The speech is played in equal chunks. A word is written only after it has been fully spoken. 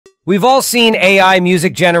We've all seen AI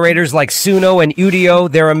music generators like Suno and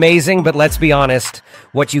Udio. They're amazing, but let's be honest,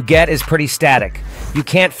 what you get is pretty static. You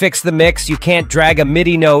can't fix the mix, you can't drag a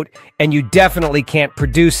MIDI note, and you definitely can't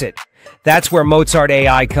produce it. That's where Mozart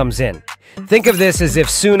AI comes in. Think of this as if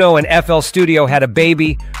Suno and FL Studio had a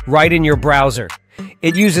baby right in your browser.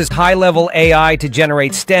 It uses high-level AI to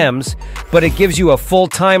generate stems, but it gives you a full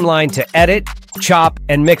timeline to edit, chop,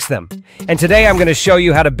 and mix them. And today I'm going to show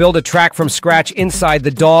you how to build a track from scratch inside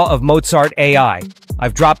the DAW of Mozart AI.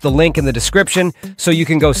 I've dropped the link in the description so you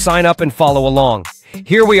can go sign up and follow along.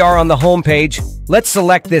 Here we are on the home page. Let's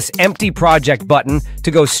select this empty project button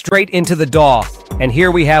to go straight into the DAW. And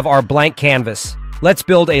here we have our blank canvas. Let's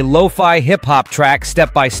build a lo-fi hip-hop track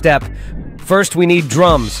step by step. First, we need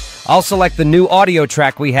drums. I'll select the new audio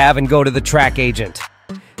track we have and go to the track agent.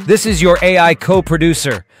 This is your AI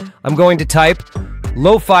co-producer. I'm going to type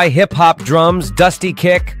lo-fi hip-hop drums, dusty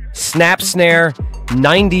kick, snap snare,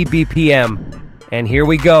 90 BPM. And here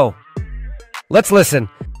we go. Let's listen.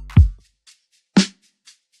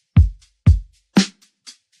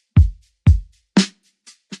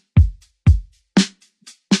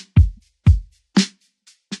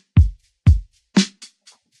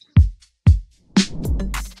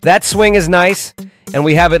 That swing is nice, and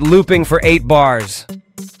we have it looping for 8 bars.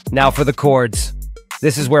 Now for the chords.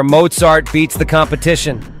 This is where Mozart beats the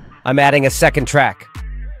competition. I'm adding a second track.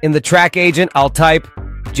 In the track agent, I'll type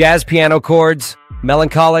jazz piano chords,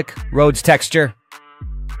 melancholic, Rhodes texture.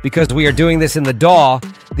 Because we are doing this in the DAW,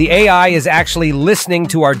 the AI is actually listening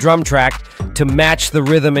to our drum track to match the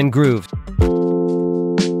rhythm and groove.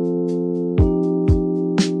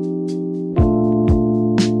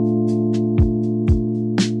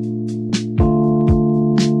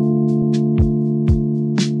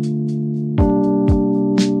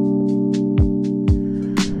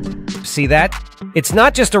 See that? It's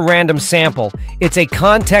not just a random sample, it's a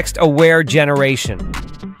context-aware generation.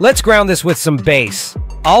 Let's ground this with some bass.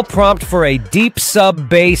 I'll prompt for a deep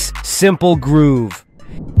sub-bass simple groove.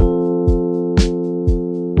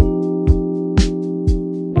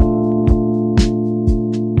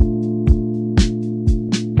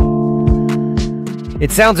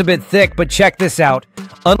 It sounds a bit thick, but check this out.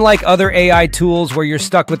 Unlike other AI tools where you're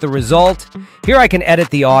stuck with the result, here I can edit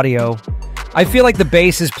the audio. I feel like the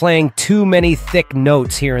bass is playing too many thick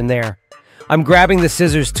notes here and there. I'm grabbing the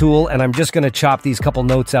scissors tool and I'm just going to chop these couple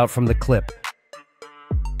notes out from the clip.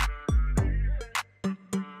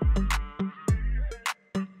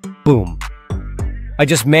 Boom. I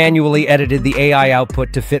just manually edited the AI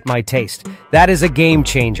output to fit my taste. That is a game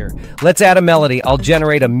changer. Let's add a melody. I'll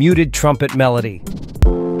generate a muted trumpet melody.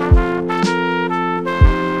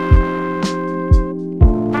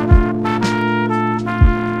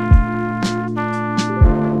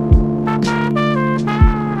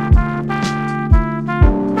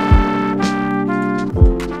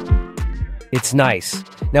 It's nice.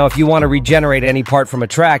 Now, if you want to regenerate any part from a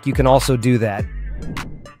track, you can also do that.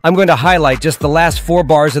 I'm going to highlight just the last 4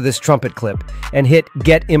 bars of this trumpet clip and hit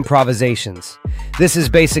Get Improvisations. This is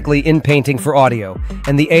basically in-painting for audio,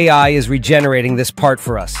 and the AI is regenerating this part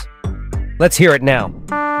for us. Let's hear it now.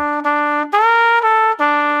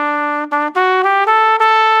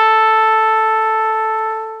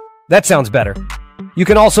 That sounds better. You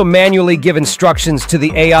can also manually give instructions to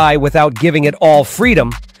the AI without giving it all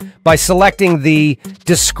freedom by selecting the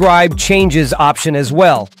Describe Changes option as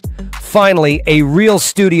well. Finally, a real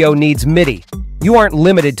studio needs MIDI. You aren't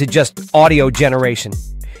limited to just audio generation.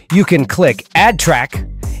 You can click Add Track,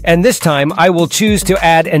 and this time I will choose to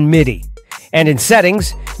add an MIDI. And in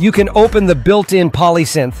Settings, you can open the built-in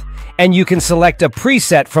polysynth, and you can select a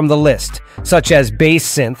preset from the list, such as bass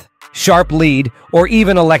synth, sharp lead, or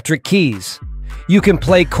even electric keys. You can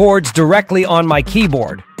play chords directly on my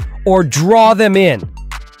keyboard, or draw them in.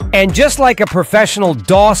 And just like a professional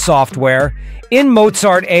DAW software, in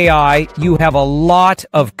Mozart AI, you have a lot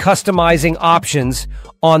of customizing options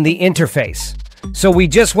on the interface. So we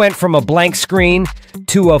just went from a blank screen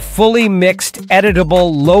to a fully mixed,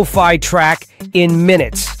 editable lo-fi track in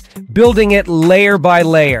minutes, building it layer by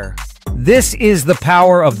layer. This is the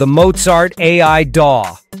power of the Mozart AI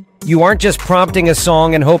DAW. You aren't just prompting a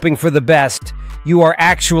song and hoping for the best, you are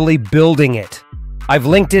actually building it. I've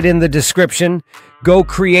linked it in the description. Go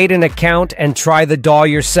create an account and try the DAW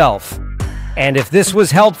yourself. And if this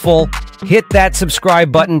was helpful, hit that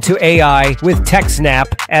subscribe button to AI with TechSnap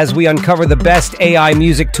as we uncover the best AI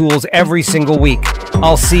music tools every single week.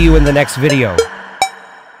 I'll see you in the next video.